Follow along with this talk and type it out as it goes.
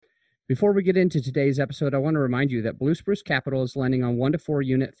Before we get into today's episode, I want to remind you that Blue Spruce Capital is lending on 1 to 4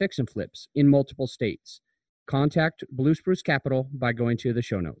 unit fix and flips in multiple states. Contact Blue Spruce Capital by going to the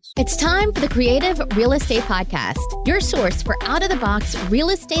show notes. It's time for the Creative Real Estate Podcast, your source for out-of-the-box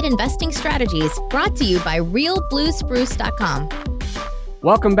real estate investing strategies, brought to you by realbluespruce.com.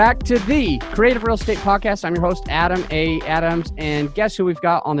 Welcome back to the Creative Real Estate Podcast. I'm your host, Adam A. Adams, and guess who we've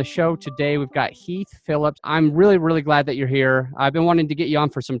got on the show today? We've got Heath Phillips. I'm really glad that you're here. I've been wanting to get you on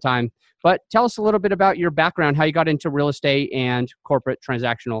for some time, but tell us a little bit about your background, how you got into real estate and corporate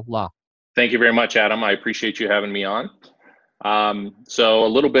transactional law. Thank you very much, Adam. I appreciate you having me on. So a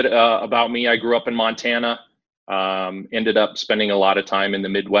little bit about me. I grew up in Montana, ended up spending a lot of time in the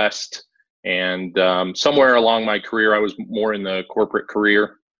Midwest. And somewhere along my career, I was more in the corporate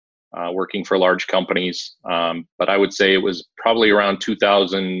career, working for large companies. But I would say it was probably around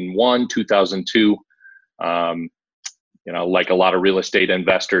 2001, 2002. Like a lot of real estate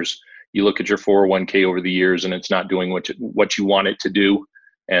investors, you look at your 401k over the years and it's not doing what you want it to do.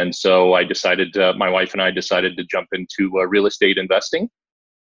 And so my wife and I decided to jump into real estate investing.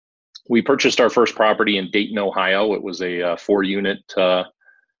 We purchased our first property in Dayton, Ohio. It was a 4-unit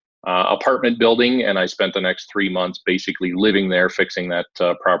apartment building, and I spent the next 3 months basically living there, fixing that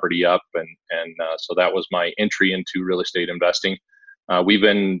property up, and so that was my entry into real estate investing. We've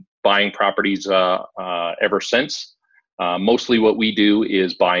been buying properties ever since. Mostly what we do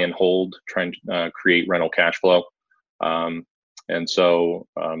is buy and hold, trying to create rental cash flow, and so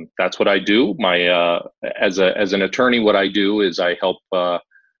that's what I do. As an attorney, what I do is I help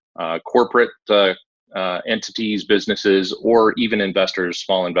corporate entities, businesses, or even investors,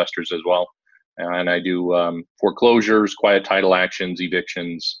 small investors as well. And I do foreclosures, quiet title actions,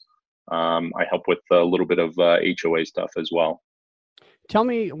 evictions. I help with a little bit of HOA stuff as well. Tell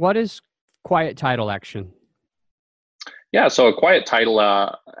me, what is quiet title action? Yeah, so a quiet title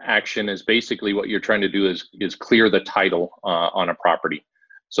action is basically what you're trying to do is clear the title on a property.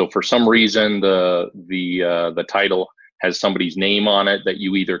 So for some reason, the title has somebody's name on it that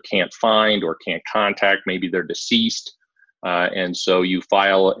you either can't find or can't contact. Maybe they're deceased. And so you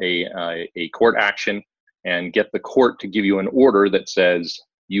file a court action and get the court to give you an order that says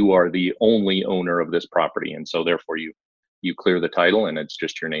you are the only owner of this property. And so therefore you clear the title and it's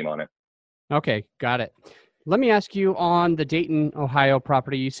just your name on it. Okay, got it. Let me ask you, on the Dayton, Ohio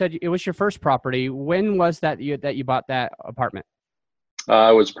property, you said it was your first property. When was that you bought that apartment?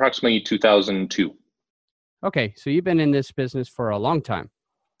 It was approximately 2002. Okay, so you've been in this business for a long time.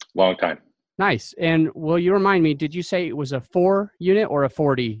 Long time. Nice. And will you remind me, did you say it was a 4-unit or a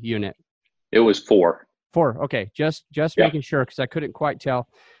 40 unit? It was 4. 4. Okay, just making sure, because I couldn't quite tell.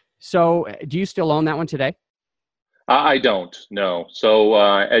 So do you still own that one today? I don't, no. So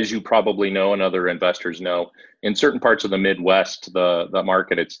as you probably know, and other investors know, in certain parts of the Midwest, the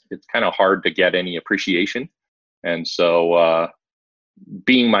market, it's kind of hard to get any appreciation. And so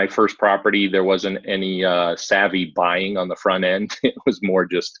being my first property, there wasn't any savvy buying on the front end. It was more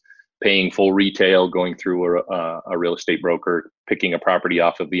just paying full retail, going through a real estate broker, picking a property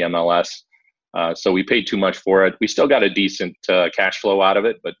off of the MLS. So we paid too much for it. We still got a decent cash flow out of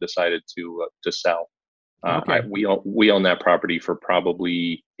it, but decided to sell. Okay. We own that property for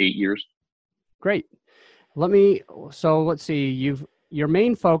probably 8 years. Great. Let's see. Your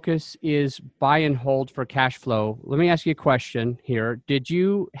main focus is buy and hold for cash flow. Let me ask you a question here.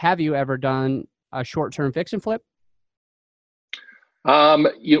 Have you ever done a short-term fix and flip? I've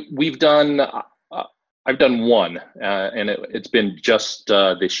done one, and it's been just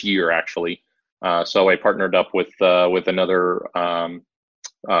this year actually. So I partnered up with another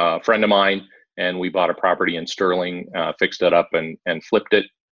friend of mine, and we bought a property in Sterling, fixed it up and flipped it.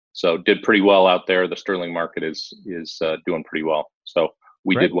 So did pretty well out there. The Sterling market is doing pretty well. So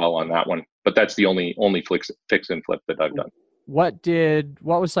we did well on that one, but that's the only fix and flip that I've done. What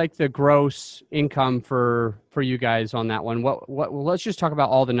was like the gross income for you guys on that one? Let's just talk about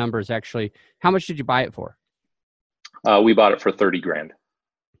all the numbers actually. How much did you buy it for? We bought it for $30,000.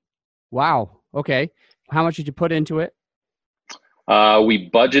 Wow. Okay. How much did you put into it? We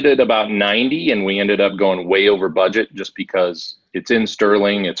budgeted about 90, and we ended up going way over budget just because it's in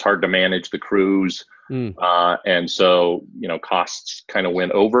Sterling. It's hard to manage the crews. And so, costs kind of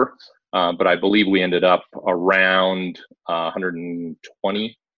went over. But I believe we ended up around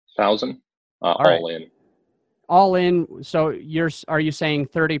 $120,000 all in. All in. So are you saying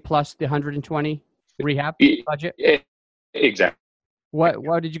 30 plus the 120 rehab budget? Exactly.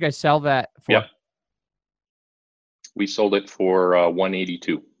 What did you guys sell that for? Yep. We sold it for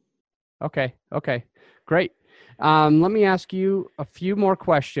 $182,000. Okay. Great. Let me ask you a few more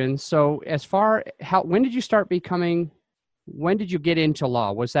questions. So when did you get into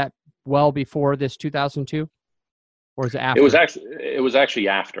law? Was that well before this 2002, or is it after? It was actually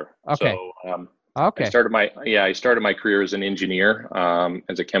after. Okay. So Okay. I started my career as an engineer,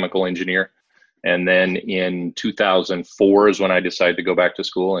 as a chemical engineer. And then in 2004 is when I decided to go back to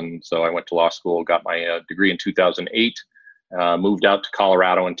school. And so I went to law school, got my degree in 2008, moved out to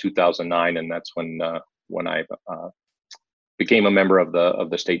Colorado in 2009. And that's when I became a member of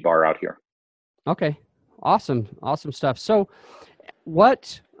the state bar out here. Okay. Awesome stuff. So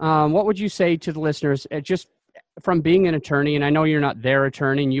what would you say to the listeners, just from being an attorney, and I know you're not their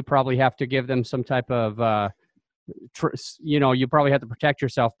attorney, and you probably have to give them some type of, you probably have to protect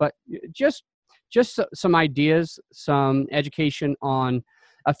yourself, but just some ideas, some education on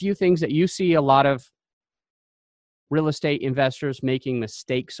a few things that you see a lot of real estate investors making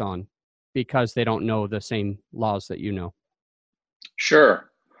mistakes on because they don't know the same laws that you know. Sure.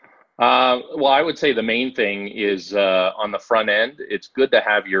 Well, I would say the main thing is on the front end, it's good to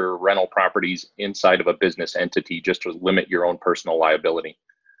have your rental properties inside of a business entity just to limit your own personal liability.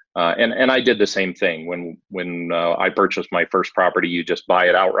 And I did the same thing when I purchased my first property. You just buy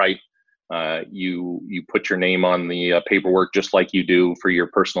it outright. You put your name on the paperwork just like you do for your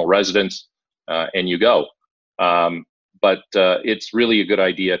personal residence, and you go. But it's really a good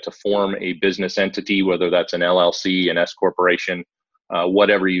idea to form a business entity, whether that's an LLC, an S corporation,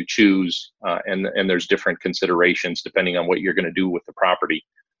 whatever you choose, and there's different considerations depending on what you're going to do with the property.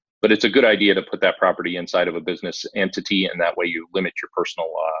 But it's a good idea to put that property inside of a business entity, and that way you limit your personal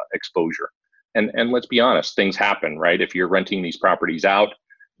exposure. And let's be honest, things happen, right? If you're renting these properties out,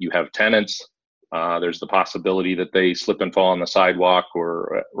 you have tenants, there's the possibility that they slip and fall on the sidewalk,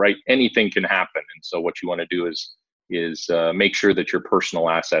 or right, anything can happen. And so what you want to do is make sure that your personal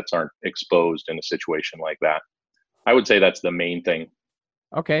assets aren't exposed in a situation like that. I would say that's the main thing.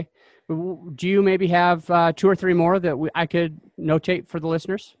 Okay. Do you maybe have 2 or 3 more that I could notate for the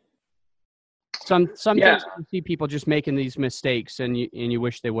listeners? Some things you see people just making these mistakes, and you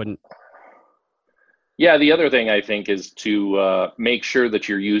wish they wouldn't. Yeah, the other thing I think is to make sure that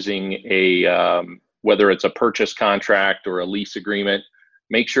you're using whether it's a purchase contract or a lease agreement,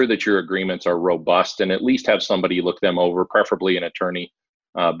 make sure that your agreements are robust, and at least have somebody look them over, preferably an attorney,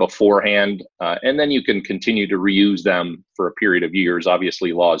 beforehand, and then you can continue to reuse them for a period of years.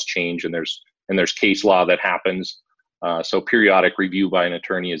 Obviously, laws change, and there's case law that happens. So periodic review by an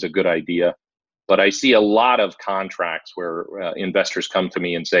attorney is a good idea. But I see a lot of contracts where investors come to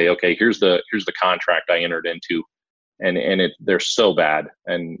me and say, "Okay, here's the contract I entered into," and they're so bad,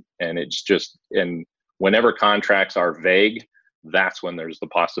 and it's just, and whenever contracts are vague, that's when there's the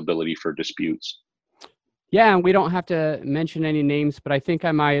possibility for disputes. Yeah, and we don't have to mention any names, but I think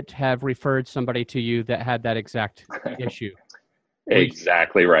I might have referred somebody to you that had that exact issue.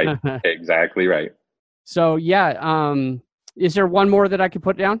 Exactly right. Exactly right. So yeah, is there one more that I could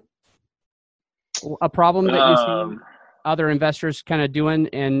put down? A problem that you see other investors kind of doing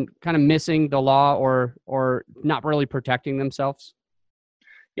and kind of missing the law, or not really protecting themselves?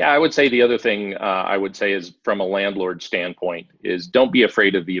 Yeah, I would say the other thing I would say is, from a landlord standpoint, is don't be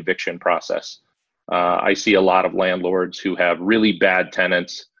afraid of the eviction process. I see a lot of landlords who have really bad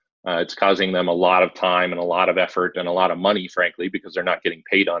tenants. It's causing them a lot of time and a lot of effort and a lot of money, frankly, because they're not getting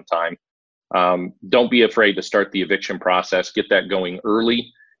paid on time. Don't be afraid to start the eviction process, get that going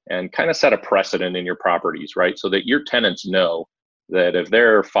early, and kind of set a precedent in your properties, right? So that your tenants know that if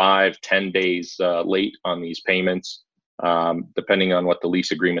they're 5-10 days late on these payments, depending on what the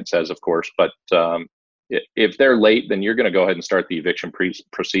lease agreement says, of course, but if they're late, then you're going to go ahead and start the eviction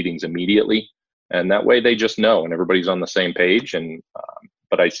proceedings immediately. And that way they just know, and everybody's on the same page. And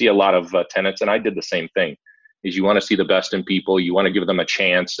but I see a lot of tenants, and I did the same thing, is you want to see the best in people. You want to give them a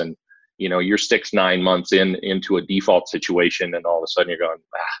chance. And, you're 6-9 months into a default situation, and all of a sudden you're going,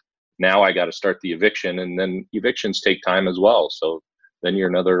 now I got to start the eviction. And then evictions take time as well. So then you're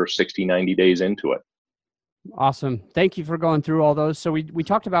another 60-90 days into it. Awesome. Thank you for going through all those. So we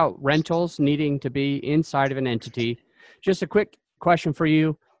talked about rentals needing to be inside of an entity. Just a quick question for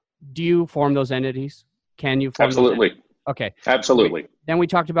you. Do you form those entities? Can you form Absolutely. those entities? Okay. Absolutely. Then we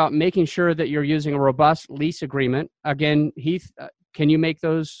talked about making sure that you're using a robust lease agreement. Again, Heath, can you make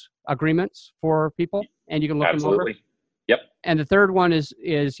those agreements for people, and you can look Absolutely. them over? Yep. And the third one is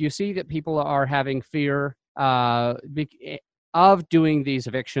you see that people are having fear of doing these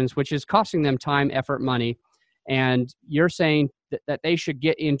evictions, which is costing them time, effort, money. And you're saying that they should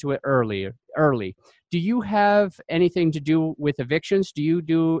get into it early. Do you have anything to do with evictions? Do you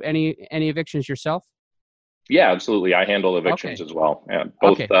do any evictions yourself? Yeah, absolutely. I handle evictions as well. Yeah,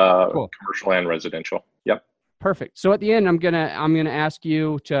 both cool. Commercial and residential. Yep. Perfect. So at the end, I'm gonna ask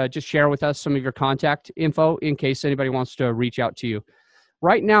you to just share with us some of your contact info in case anybody wants to reach out to you.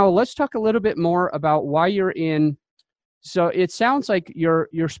 right now, let's talk a little bit more about why you're in. So it sounds like you're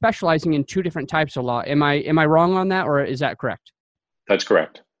specializing in two different types of law. Am I wrong on that, or is that correct? That's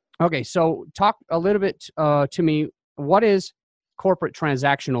correct. Okay, so talk a little bit to me. What is corporate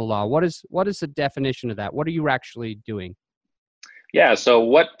transactional law? What is the definition of that? What are you actually doing? Yeah. So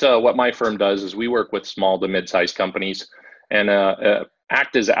what my firm does is we work with small to mid-sized companies and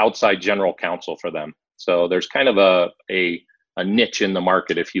act as outside general counsel for them. So there's kind of a niche in the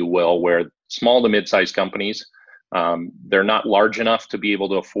market, if you will, where small to mid-sized companies, they're not large enough to be able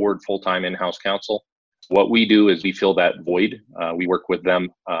to afford full-time in-house counsel. What we do is we fill that void. We work with them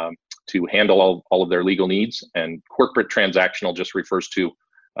to handle all of their legal needs. And corporate transactional just refers to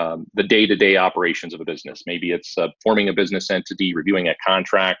the day-to-day operations of a business. Maybe it's forming a business entity, reviewing a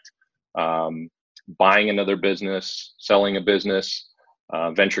contract, buying another business, selling a business,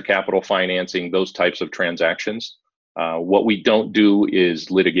 venture capital financing, those types of transactions. What we don't do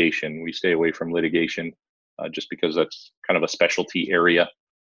is litigation. We stay away from litigation just because that's kind of a specialty area.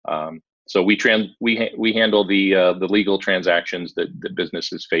 So we handle the legal transactions that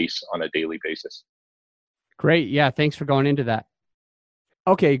businesses face on a daily basis. Great. Yeah. Thanks for going into that.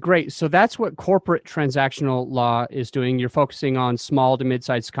 Okay, great. So that's what corporate transactional law is doing. You're focusing on small to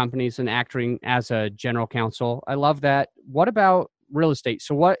mid-sized companies and acting as a general counsel. I love that. What about real estate?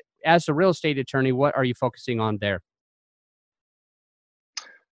 So as a real estate attorney, what are you focusing on there?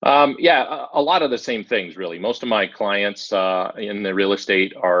 Yeah, a lot of the same things, really. Most of my clients in the real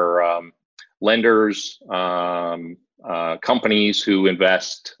estate are lenders, companies who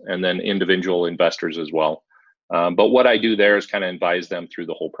invest, and then individual investors as well. But what I do there is kind of advise them through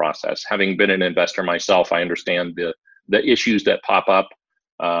the whole process. Having been an investor myself, I understand the issues that pop up.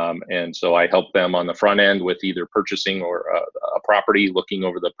 And so I help them on the front end with either purchasing or a property, looking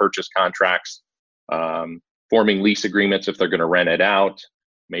over the purchase contracts, forming lease agreements if they're going to rent it out.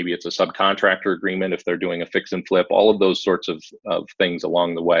 Maybe it's a subcontractor agreement if they're doing a fix and flip, all of those sorts of things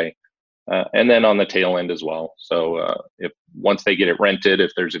along the way. And then on the tail end as well. So if once they get it rented,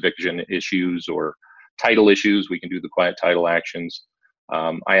 if there's eviction issues or title issues, we can do the quiet title actions.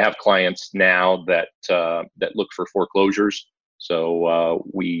 I have clients now that look for foreclosures. So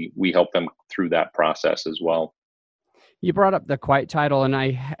we help them through that process as well. You brought up the quiet title, and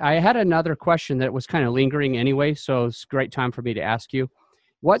I had another question that was kind of lingering anyway, so it's a great time for me to ask you.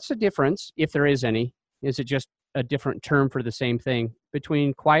 What's the difference, if there is any, is it just a different term for the same thing,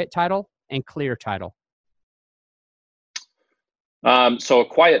 between quiet title and clear title? So a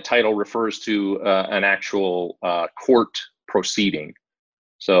quiet title refers to an actual court proceeding.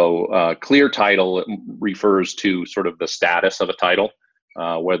 So clear title refers to sort of the status of a title,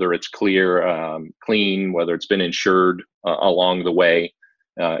 whether it's clear, clean, whether it's been insured along the way,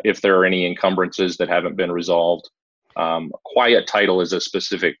 if there are any encumbrances that haven't been resolved. Quiet title is a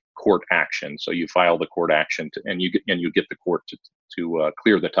specific court action. So you file the court action and you get the court to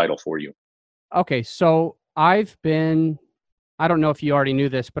clear the title for you. Okay, so I don't know if you already knew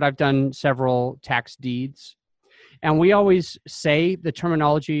this, but I've done several tax deeds. And we always say the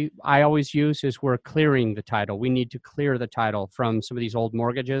terminology I always use is we're clearing the title. We need to clear the title from some of these old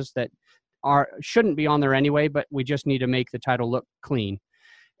mortgages that shouldn't be on there anyway, but we just need to make the title look clean.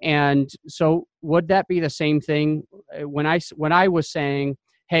 And so would that be the same thing when I was saying,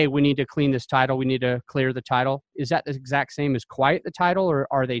 hey, we need to clean this title, we need to clear the title? Is that the exact same as quiet the title, or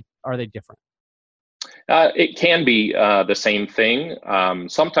are they different? It can be the same thing.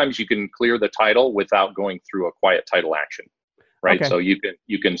 Sometimes you can clear the title without going through a quiet title action, right? Okay. So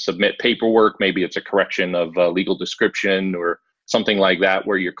you can submit paperwork. Maybe it's a correction of legal description or something like that,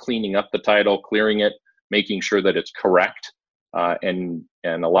 where you're cleaning up the title, clearing it, making sure that it's correct. And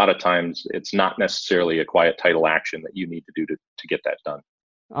a lot of times it's not necessarily a quiet title action that you need to do to get that done.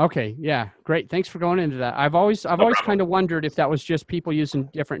 Okay. Yeah. Great. Thanks for going into that. I've always kind of wondered if that was just people using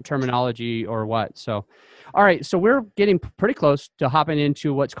different terminology or what. So, all right. So we're getting pretty close to hopping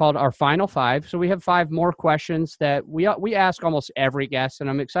into what's called our final 5. So we have 5 more questions that we ask almost every guest, and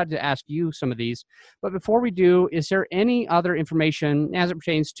I'm excited to ask you some of these. But before we do, is there any other information as it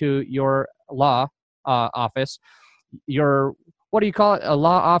pertains to your law office? What do you call it? A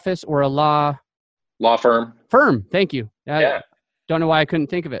law office or a law firm? Firm. Thank you. Yeah. Don't know why I couldn't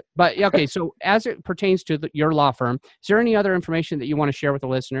think of it. But yeah, okay, so as it pertains to your law firm, is there any other information that you want to share with the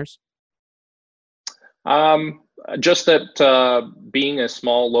listeners? Just that being a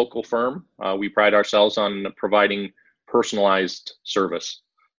small local firm, we pride ourselves on providing personalized service.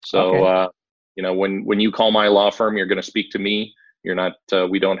 So, okay. When you call my law firm, you're going to speak to me. You're not.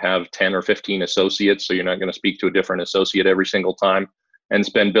 We don't have 10 or 15 associates, so you're not going to speak to a different associate every single time and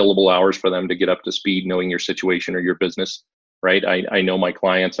spend billable hours for them to get up to speed knowing your situation or your business. right? I know my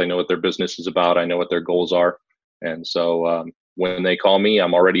clients, I know what their business is about, I know what their goals are. And so when they call me,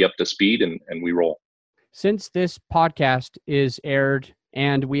 I'm already up to speed and we roll. Since this podcast is aired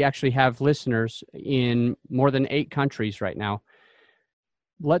and we actually have listeners in more than 8 countries right now,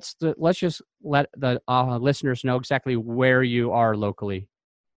 let's just let the listeners know exactly where you are locally.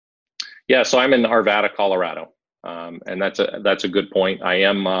 Yeah, so I'm in Arvada, Colorado, and that's a good point. I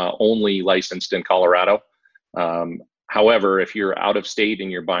am only licensed in Colorado. However, if you're out of state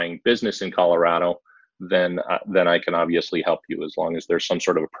and you're buying business in Colorado, then I can obviously help you. As long as there's some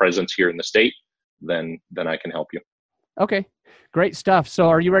sort of a presence here in the state, then I can help you. Okay, great stuff. So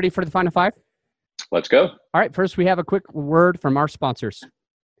are you ready for the final 5? Let's go. All right, first we have a quick word from our sponsors.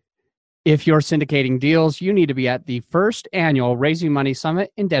 If you're syndicating deals, you need to be at the first annual Raising Money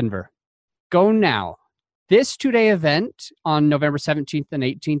Summit in Denver. Go now. This 2-day event on November 17th and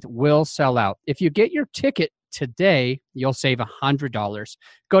 18th will sell out. If you get your ticket today, you'll save $100.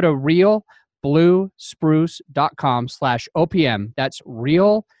 Go to realbluespruce.com/OPM. That's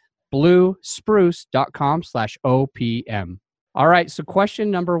realbluespruce.com/OPM. All right, so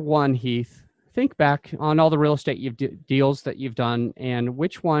question number 1, Heath. Think back on all the real estate deals that you've done, and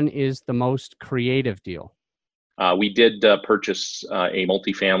which one is the most creative deal? We did purchase a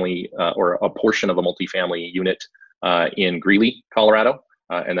multifamily or a portion of a multifamily unit in Greeley, Colorado,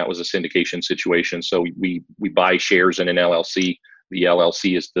 and that was a syndication situation. So we buy shares in an LLC. The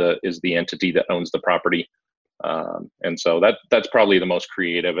LLC is the entity that owns the property, and so that's probably the most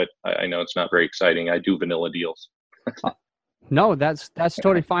creative. I know it's not very exciting. I do vanilla deals. No, that's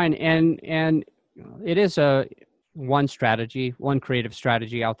totally fine, and it is one creative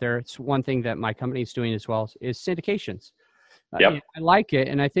strategy out there. It's one thing that my company is doing as well is syndications. Yep. I like it,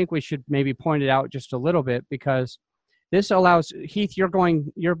 and I think we should maybe point it out just a little bit because this allows Heath.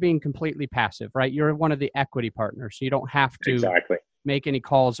 You're being completely passive, right? You're one of the equity partners, so you don't have to exactly make any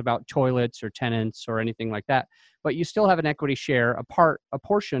calls about toilets or tenants or anything like that. But you still have an equity share, a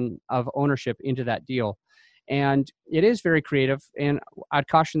portion of ownership into that deal. And it is very creative. And I'd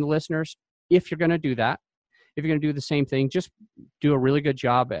caution the listeners, if you're going to do that, if you're going to do the same thing, just do a really good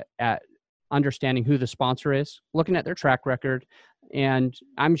job at understanding who the sponsor is, looking at their track record. And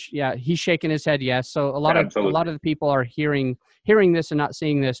he's shaking his head yes. So a lot of the people are hearing this and not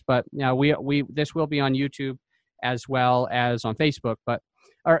seeing this, but we this will be on YouTube as well as on Facebook,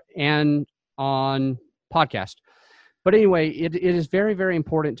 and on podcast. But anyway, it is very, very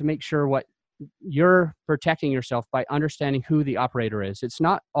important to make sure what you're protecting yourself by understanding who the operator is. It's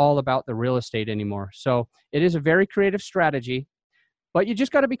not all about the real estate anymore. So it is a very creative strategy, but you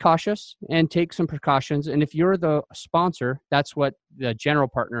just got to be cautious and take some precautions. And if you're the sponsor, that's what the general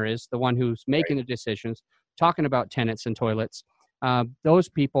partner is, the one who's making the decisions, talking about tenants and toilets. Those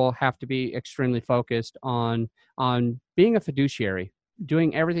people have to be extremely focused on being a fiduciary,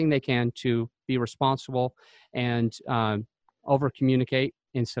 doing everything they can to be responsible and over communicate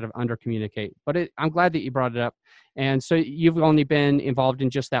instead of under communicate. But I'm glad that you brought it up. And so you've only been involved in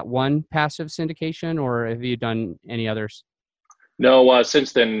just that one passive syndication, or have you done any others? No,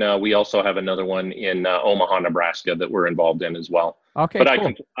 since then we also have another one in Omaha, Nebraska that we're involved in as well. Okay, but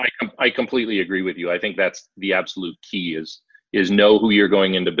cool. I completely agree with you. I think that's the absolute key is know who you're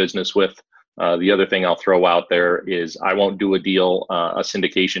going into business with. The other thing I'll throw out there is I won't do a deal, a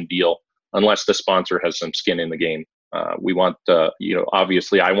syndication deal, unless the sponsor has some skin in the game. We want,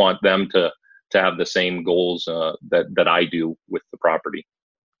 obviously I want them to have the same goals that I do with the property.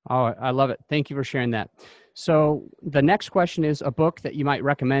 Oh, I love it. Thank you for sharing that. So the next question is a book that you might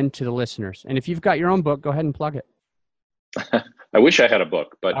recommend to the listeners. And if you've got your own book, go ahead and plug it. I wish I had a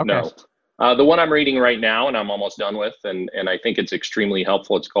book, but okay. No. The one I'm reading right now and I'm almost done with, and I think it's extremely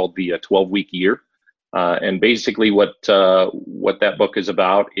helpful. It's called The 12-Week Year. And basically what that book is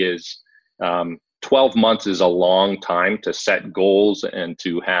about is 12 months is a long time to set goals and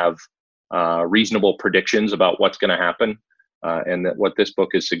to have reasonable predictions about what's going to happen. And that what this book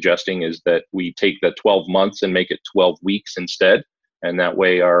is suggesting is that we take the 12 months and make it 12 weeks instead. And that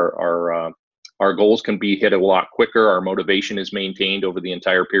way our goals can be hit a lot quicker. Our motivation is maintained over the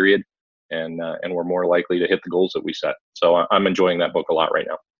entire period. And we're more likely to hit the goals that we set. So I'm enjoying that book a lot right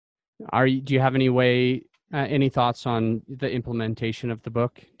now. Do you have any thoughts on the implementation of the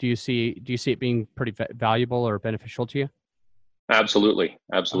book? Do you see it being pretty valuable or beneficial to you? Absolutely.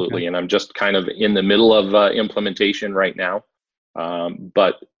 Okay. And I'm just kind of in the middle of implementation right now.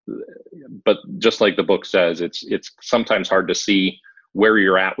 But just like the book says, it's sometimes hard to see where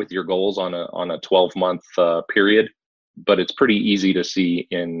you're at with your goals on a 12-month period. But it's pretty easy to see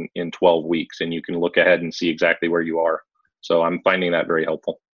in 12 weeks, and you can look ahead and see exactly where you are. So I'm finding that very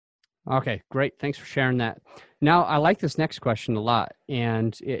helpful. Okay, great. Thanks for sharing that. Now, I like this next question a lot,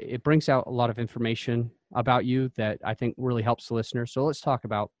 and it brings out a lot of information about you that I think really helps the listener. So let's talk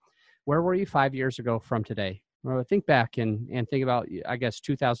about, where were you 5 years ago from today? Well, think back and think about, I guess,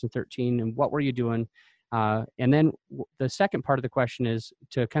 2013, and what were you doing? And then the second part of the question is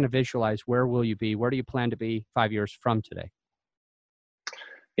to kind of visualize, where will you be? Where do you plan to be 5 years from today?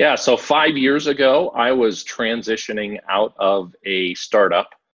 Yeah, so 5 years ago, I was transitioning out of a startup.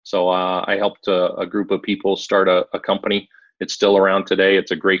 So I helped a group of people start a company. It's still around today.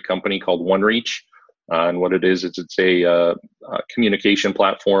 It's a great company called OneReach. And what it is it's a communication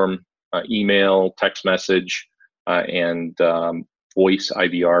platform, email, text message, and voice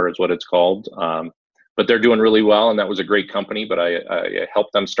IVR is what it's called. But they're doing really well, and that was a great company. But I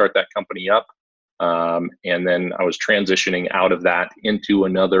helped them start that company up. And then I was transitioning out of that into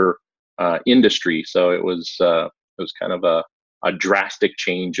another industry. So it was kind of a drastic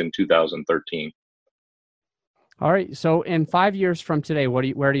change in 2013. All right. So in 5 years from today,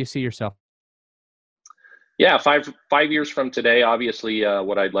 where do you see yourself? Yeah, five years from today, obviously,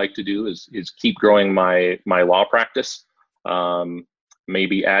 what I'd like to do is keep growing my law practice.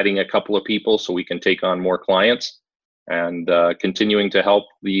 Maybe adding a couple of people so we can take on more clients, and continuing to help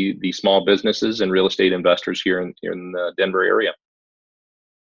the small businesses and real estate investors here in the Denver area.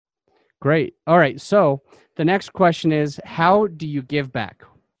 Great. All right. So the next question is, how do you give back?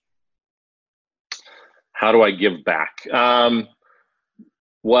 How do I give back?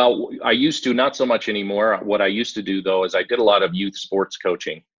 Well, I used to, not so much anymore. What I used to do, though, is I did a lot of youth sports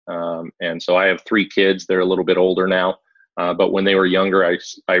coaching. And so I have 3 kids. They're a little bit older now. But when they were younger,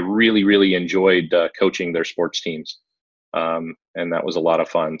 I really, really enjoyed coaching their sports teams. And that was a lot of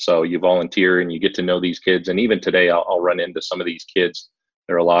fun. So you volunteer and you get to know these kids. And even today, I'll run into some of these kids.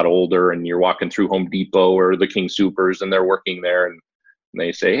 They're a lot older, and you're walking through Home Depot or the King Soopers, and they're working there, and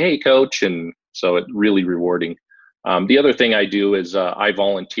they say, "Hey, coach." And so it's really rewarding. The other thing I do is I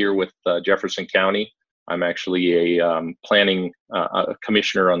volunteer with Jefferson County. I'm actually a planning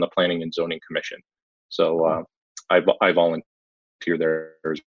commissioner on the Planning and Zoning Commission. So I volunteer there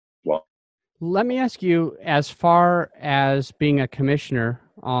as well. Let me ask you, as far as being a commissioner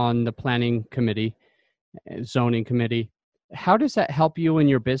on the planning committee, zoning committee, how does that help you in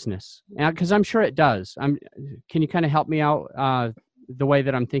your business? Because I'm sure it does. Can you kind of help me out the way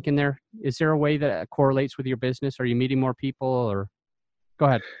that I'm thinking there? Is there a way that correlates with your business? Are you meeting more people, or go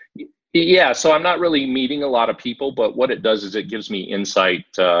ahead? Yeah, so I'm not really meeting a lot of people, but what it does is it gives me insight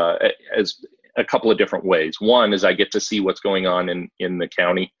as a couple of different ways. One is I get to see what's going on in the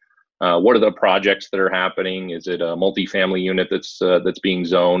county. What are the projects that are happening? Is it a multifamily unit that's being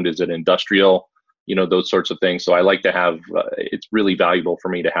zoned? Is it industrial? Those sorts of things. So I like to have, it's really valuable for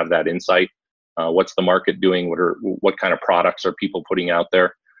me to have that insight. What's the market doing? What kind of products are people putting out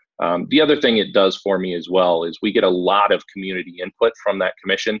there? The other thing it does for me as well is we get a lot of community input from that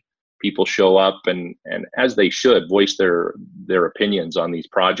commission. People show up and as they should, voice their opinions on these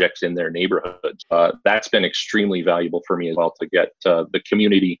projects in their neighborhoods. That's been extremely valuable for me as well, to get the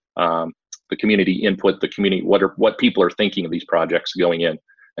community input, what people are thinking of these projects going in.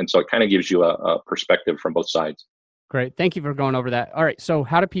 And so it kind of gives you a perspective from both sides. Great. Thank you for going over that. All right. So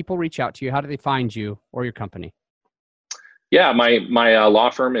how do people reach out to you? How do they find you or your company? Yeah, my law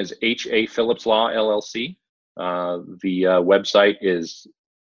firm is H.A. Phillips Law, LLC. The website is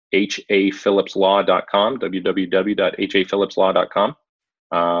haphillipslaw.com,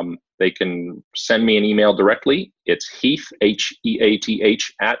 www.haphillipslaw.com. They can send me an email directly. It's Heath, Heath,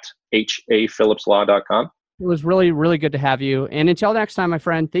 at haphillipslaw.com. It was really, really good to have you. And until next time, my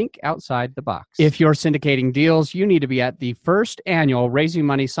friend, think outside the box. If you're syndicating deals, you need to be at the first annual Raising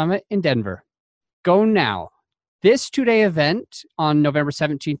Money Summit in Denver. Go now. This 2-day event on November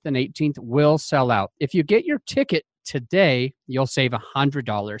 17th and 18th will sell out. If you get your ticket today, you'll save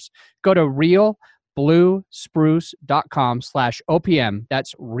 $100. Go to realbluespruce.com/OPM.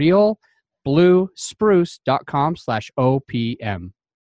 That's realbluespruce.com/OPM.